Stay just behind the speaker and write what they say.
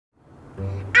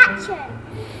Action!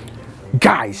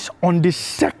 Guys, on the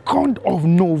 2nd of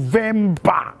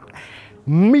November,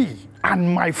 me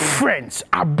and my friends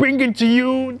are bringing to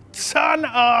you Turn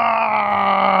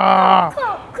Up!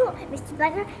 Cool. Mr.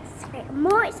 Gbadero,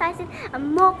 more exciting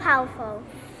and more powerful.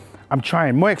 I'm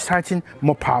trying. More exciting,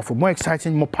 more powerful. More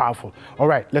exciting, more powerful. All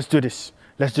right, let's do this.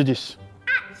 Action!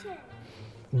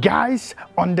 Guys,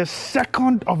 on the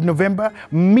 2nd of November,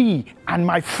 me and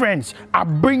my friends are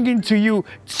bringing to you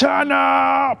Turn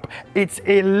Up! It's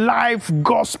a live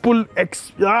gospel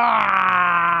Yes.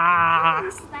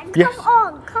 Yes. Come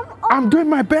on. I'm doing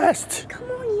my best. Come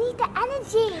on, you need the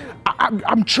energy.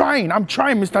 I'm trying,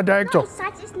 Mr. Director. Not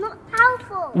exciting, it's not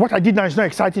powerful. What I did now is not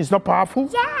exciting, it's not powerful.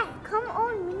 Yeah, come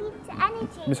on, we need the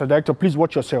energy. Mr. Director, please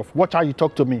watch yourself. Watch how you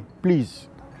talk to me, please.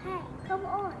 Okay, come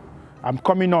on. I'm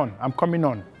coming on.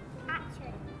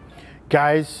 Action.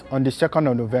 Guys, on the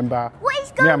 2nd of November, What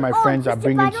is going me and my on, friends are Mr.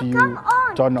 bringing Gbadero? to you Come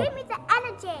on, Turn Up. give me the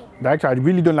energy. Director, I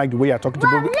really don't like the way you're talking to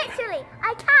Well, me. literally,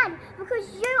 I can, because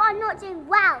you are not doing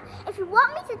well. If you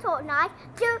want me to talk nice,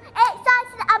 do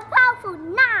excited and powerful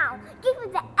now. Give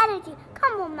me the energy.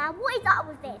 Come on, man, what is up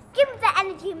with this? Give me the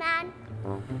energy, man.